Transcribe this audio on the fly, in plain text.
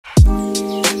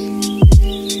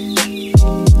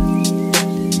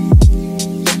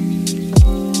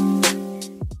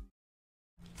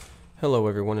Hello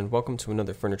everyone and welcome to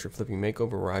another furniture flipping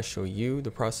makeover where I show you the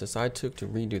process I took to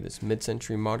redo this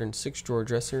mid-century modern 6-drawer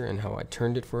dresser and how I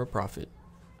turned it for a profit.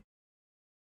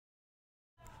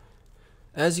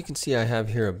 As you can see, I have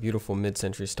here a beautiful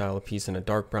mid-century style piece in a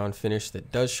dark brown finish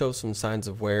that does show some signs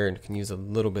of wear and can use a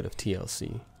little bit of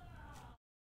TLC.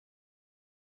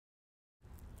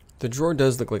 The drawer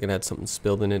does look like it had something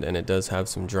spilled in it, and it does have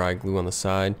some dry glue on the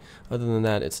side. Other than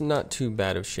that, it's not too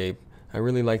bad of shape. I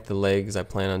really like the legs. I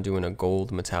plan on doing a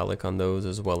gold metallic on those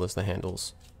as well as the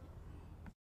handles.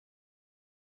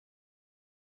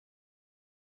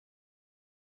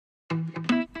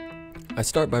 I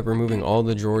start by removing all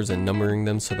the drawers and numbering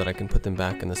them so that I can put them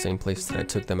back in the same place that I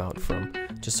took them out from,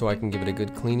 just so I can give it a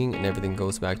good cleaning and everything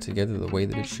goes back together the way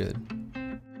that it should.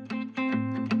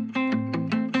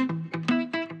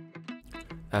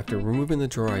 After removing the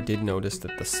drawer, I did notice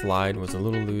that the slide was a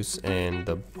little loose and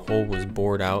the hole was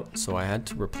bored out, so I had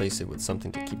to replace it with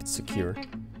something to keep it secure.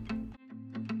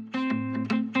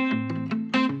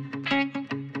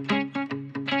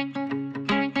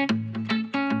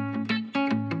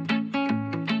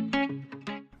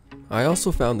 I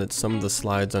also found that some of the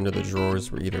slides under the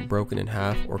drawers were either broken in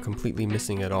half or completely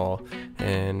missing at all,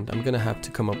 and I'm gonna have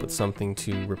to come up with something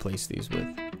to replace these with.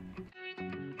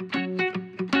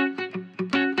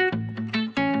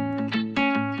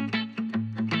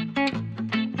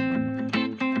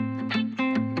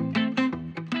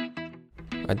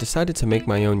 I decided to make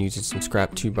my own using some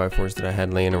scrap 2x4s that I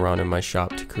had laying around in my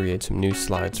shop to create some new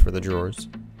slides for the drawers.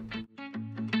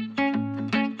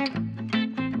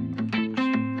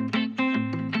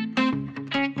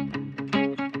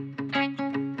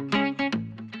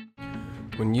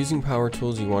 When using power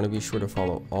tools, you want to be sure to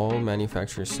follow all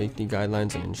manufacturer's safety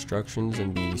guidelines and instructions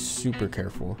and be super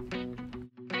careful.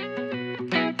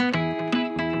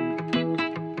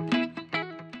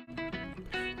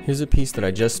 Here's a piece that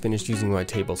I just finished using my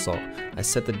table saw. I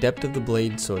set the depth of the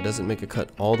blade so it doesn't make a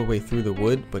cut all the way through the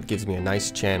wood, but gives me a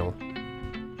nice channel.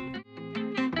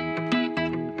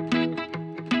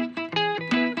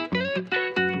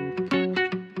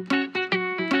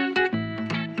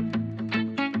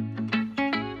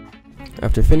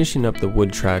 After finishing up the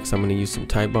wood tracks, I'm going to use some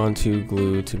Titebond 2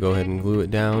 glue to go ahead and glue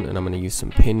it down, and I'm going to use some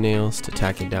pin nails to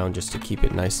tack it down just to keep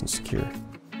it nice and secure.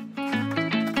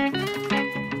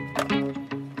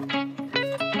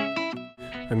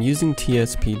 I'm using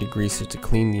TSP degreaser to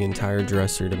clean the entire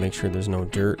dresser to make sure there's no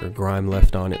dirt or grime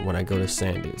left on it when I go to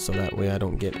sand it, so that way I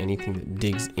don't get anything that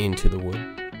digs into the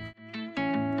wood.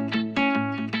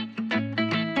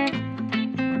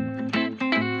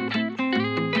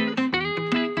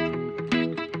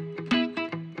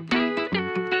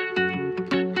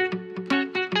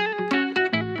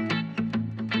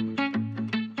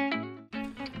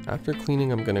 After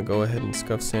cleaning, I'm going to go ahead and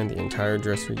scuff sand the entire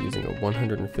dresser using a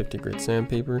 150 grit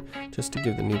sandpaper just to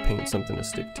give the new paint something to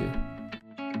stick to.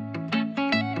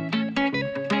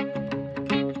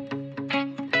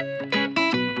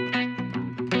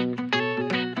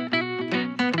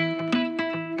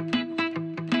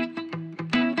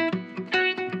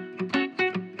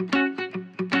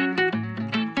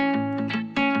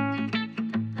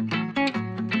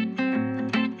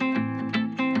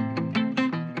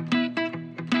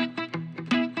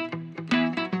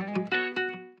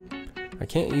 I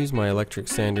can't use my electric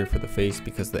sander for the face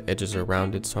because the edges are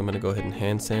rounded, so I'm going to go ahead and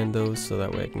hand sand those so that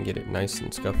way I can get it nice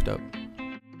and scuffed up.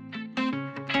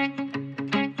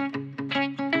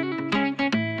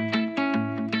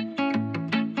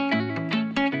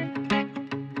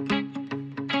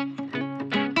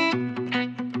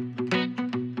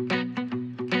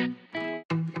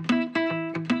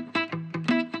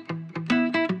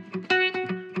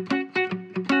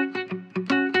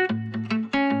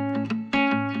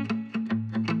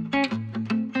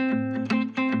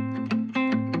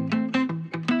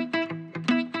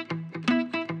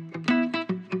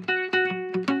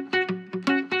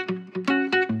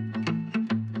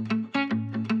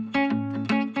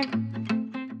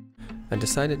 I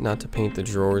decided not to paint the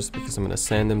drawers because I'm going to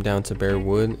sand them down to bare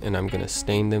wood, and I'm going to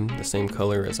stain them the same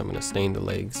color as I'm going to stain the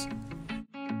legs.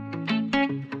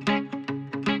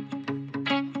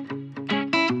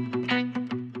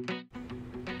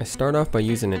 I start off by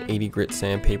using an 80 grit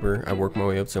sandpaper. I work my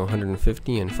way up to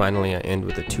 150, and finally I end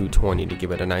with a 220 to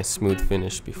give it a nice smooth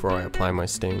finish before I apply my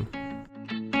stain.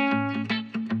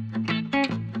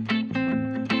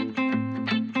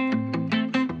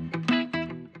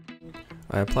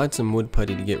 I applied some wood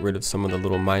putty to get rid of some of the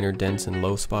little minor dents and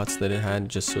low spots that it had,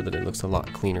 just so that it looks a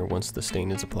lot cleaner once the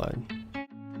stain is applied.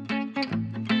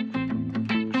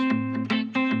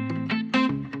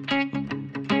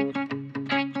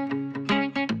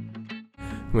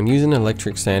 When using an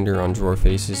electric sander on drawer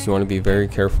faces, you want to be very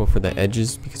careful for the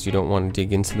edges because you don't want to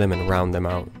dig into them and round them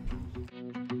out.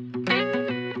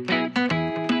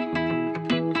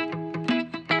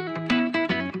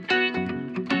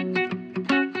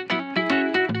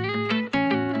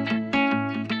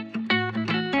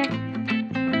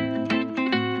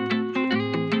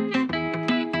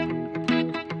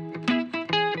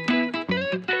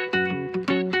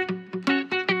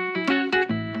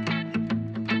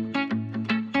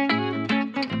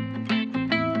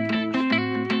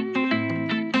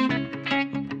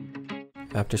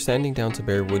 After sanding down to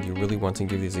bare wood, you really want to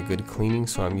give these a good cleaning,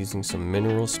 so I'm using some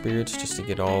mineral spirits just to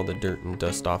get all the dirt and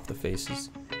dust off the faces.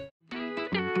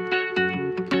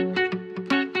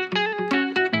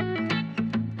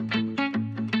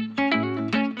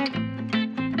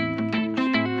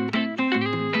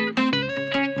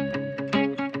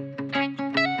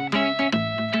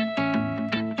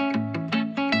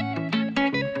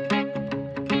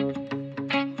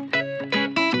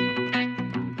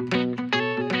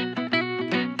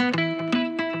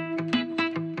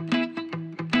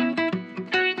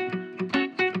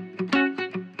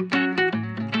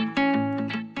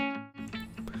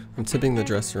 I'm tipping the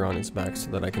dresser on its back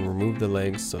so that I can remove the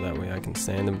legs, so that way I can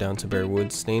sand them down to bare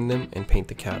wood, stain them, and paint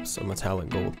the caps a metallic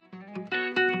gold.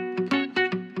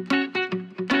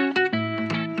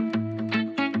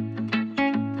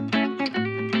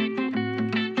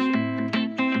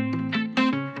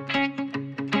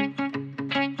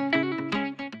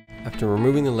 After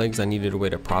removing the legs, I needed a way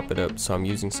to prop it up, so I'm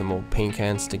using some old paint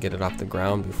cans to get it off the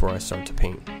ground before I start to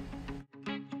paint.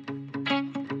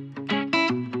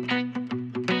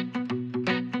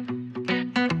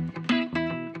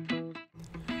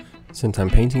 Since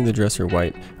I'm painting the dresser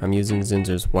white, I'm using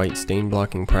Zinsser's white stain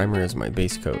blocking primer as my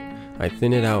base coat. I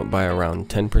thin it out by around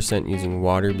 10% using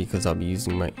water because I'll be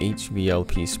using my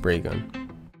HVLP spray gun.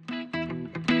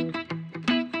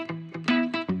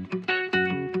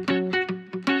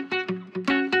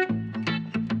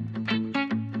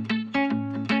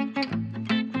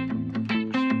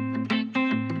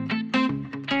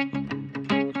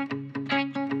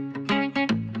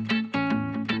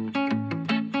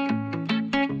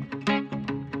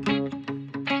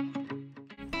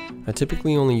 I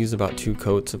typically only use about 2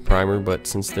 coats of primer, but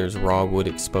since there's raw wood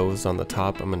exposed on the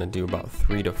top, I'm going to do about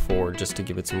 3 to 4 just to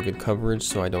give it some good coverage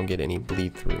so I don't get any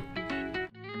bleed through.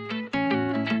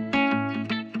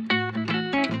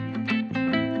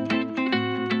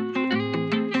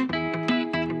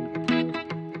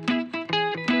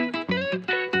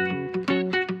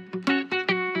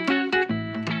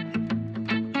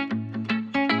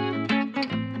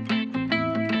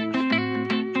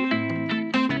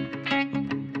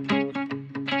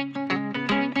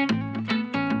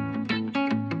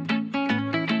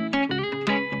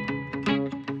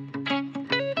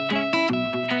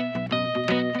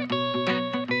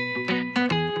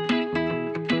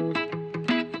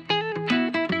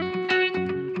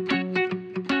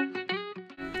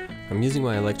 I'm using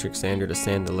my electric sander to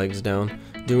sand the legs down.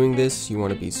 Doing this, you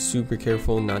want to be super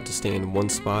careful not to stay in one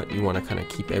spot. You want to kind of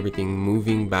keep everything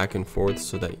moving back and forth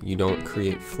so that you don't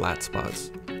create flat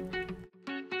spots.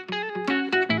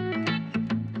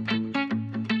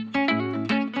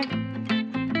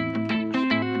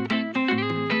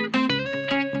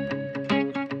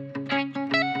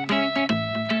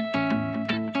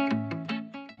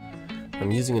 I'm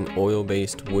using an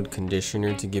oil-based wood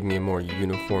conditioner to give me a more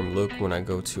uniform look when I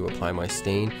go to apply my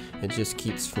stain. It just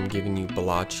keeps from giving you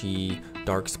blotchy,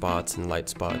 dark spots and light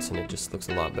spots, and it just looks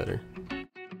a lot better.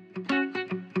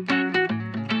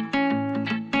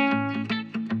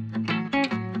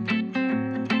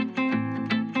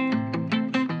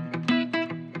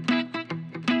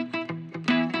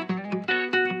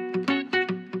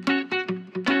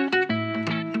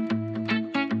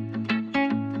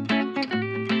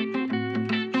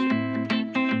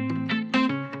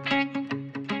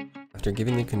 After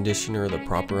giving the conditioner the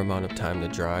proper amount of time to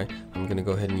dry, I'm going to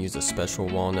go ahead and use a special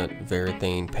walnut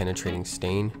varathane penetrating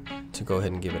stain to go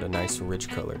ahead and give it a nice rich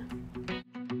color.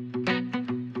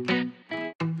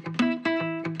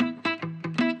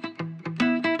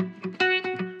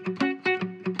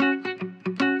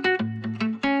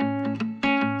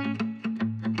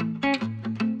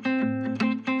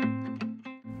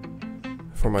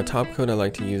 For my top coat, I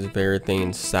like to use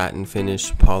Varathane's satin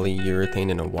finish,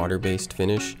 polyurethane, and a water-based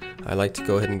finish. I like to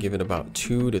go ahead and give it about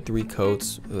 2 to 3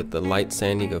 coats with the light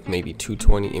sanding of maybe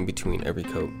 220 in between every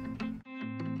coat.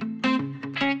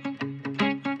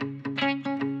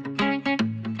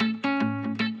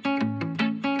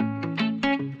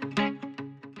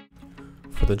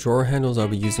 For the drawer handles, I'll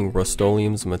be using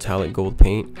Rust-Oleum's metallic gold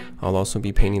paint. I'll also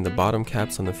be painting the bottom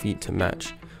caps on the feet to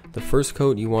match. The first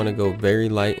coat you want to go very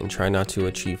light and try not to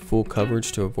achieve full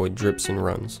coverage to avoid drips and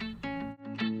runs.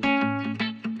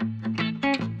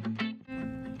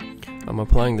 I'm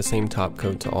applying the same top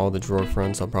coat to all the drawer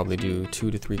fronts. I'll probably do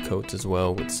 2 to 3 coats as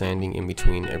well, with sanding in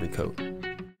between every coat.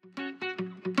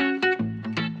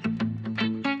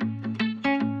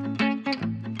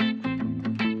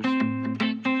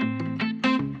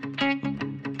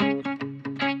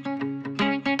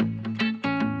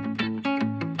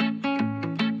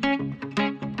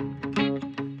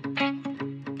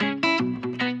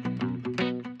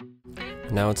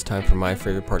 Now it's time for my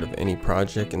favorite part of any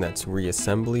project, and that's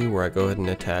reassembly, where I go ahead and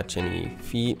attach any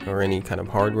feet or any kind of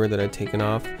hardware that I've taken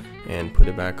off and put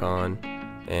it back on,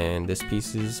 and this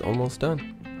piece is almost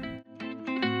done.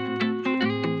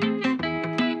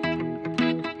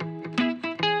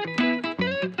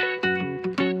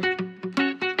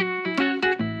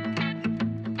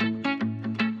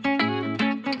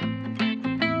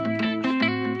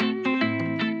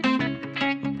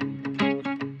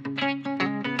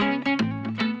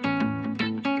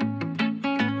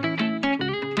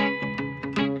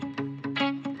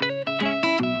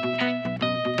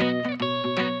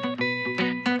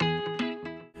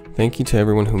 Thank you to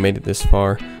everyone who made it this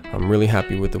far. I'm really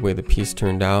happy with the way the piece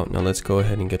turned out. Now let's go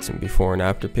ahead and get some before and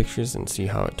after pictures and see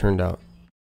how it turned out.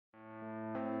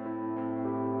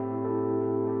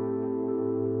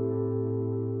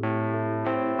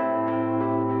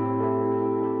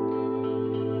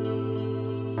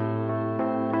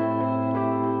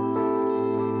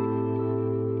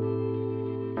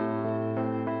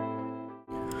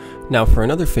 Now for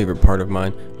another favorite part of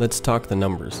mine, let's talk the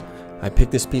numbers. I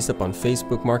picked this piece up on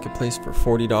Facebook Marketplace for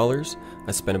 $40.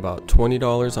 I spent about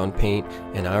 $20 on paint,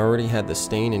 and I already had the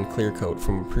stain and clear coat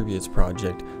from a previous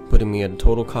project, putting me at a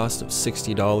total cost of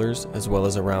 $60 as well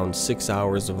as around 6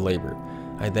 hours of labor.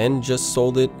 I then just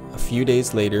sold it a few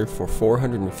days later for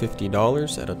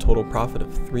 $450 at a total profit of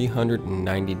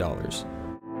 $390.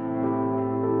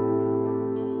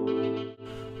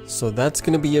 So that's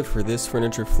going to be it for this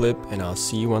furniture flip, and I'll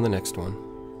see you on the next one.